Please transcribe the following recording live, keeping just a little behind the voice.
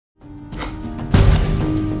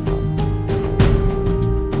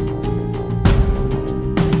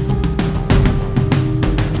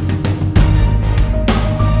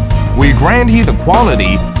guarantee the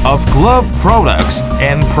quality of glove products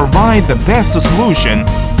and provide the best solution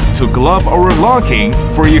to glove overlocking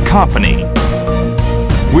for your company.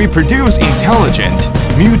 We produce intelligent,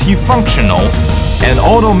 multifunctional, and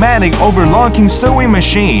automatic overlocking sewing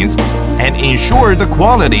machines and ensure the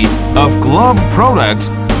quality of glove products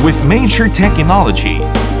with major technology,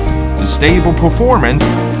 stable performance,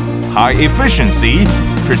 high efficiency,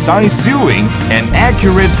 precise sewing, and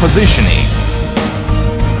accurate positioning.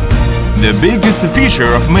 The biggest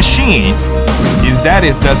feature of machine is that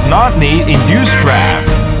it does not need induced draft,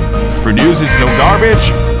 produces no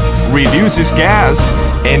garbage, reduces gas,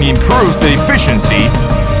 and improves the efficiency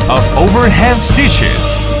of overhand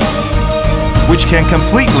stitches, which can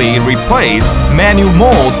completely replace manual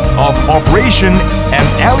mode of operation and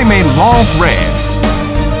eliminate long threads,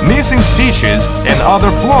 missing stitches, and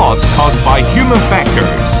other flaws caused by human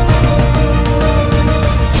factors.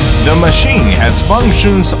 The machine has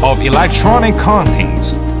functions of electronic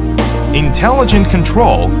contents, intelligent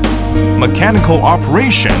control, mechanical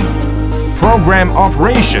operation, program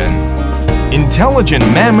operation, intelligent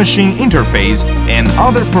man-machine interface, and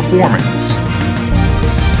other performance.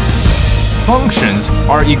 Functions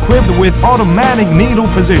are equipped with automatic needle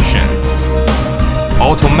position,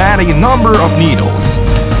 automatic number of needles,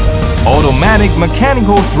 automatic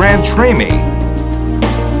mechanical thread trimming,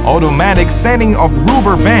 automatic setting of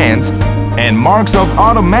rubber bands and marks of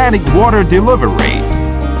automatic water delivery,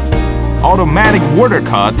 automatic water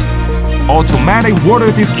cut, automatic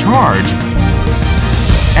water discharge.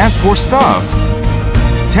 As for stuffs,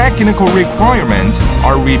 technical requirements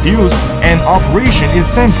are reduced and operation is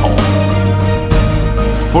simple.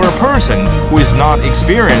 For a person who is not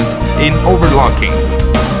experienced in overlocking,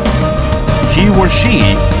 he or she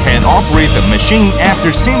can operate the machine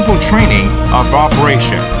after simple training of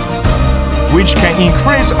operation, which can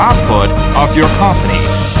increase output of your company,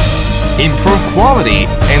 improve quality,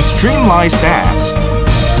 and streamline staffs,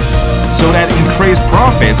 so that increase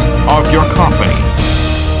profits of your company.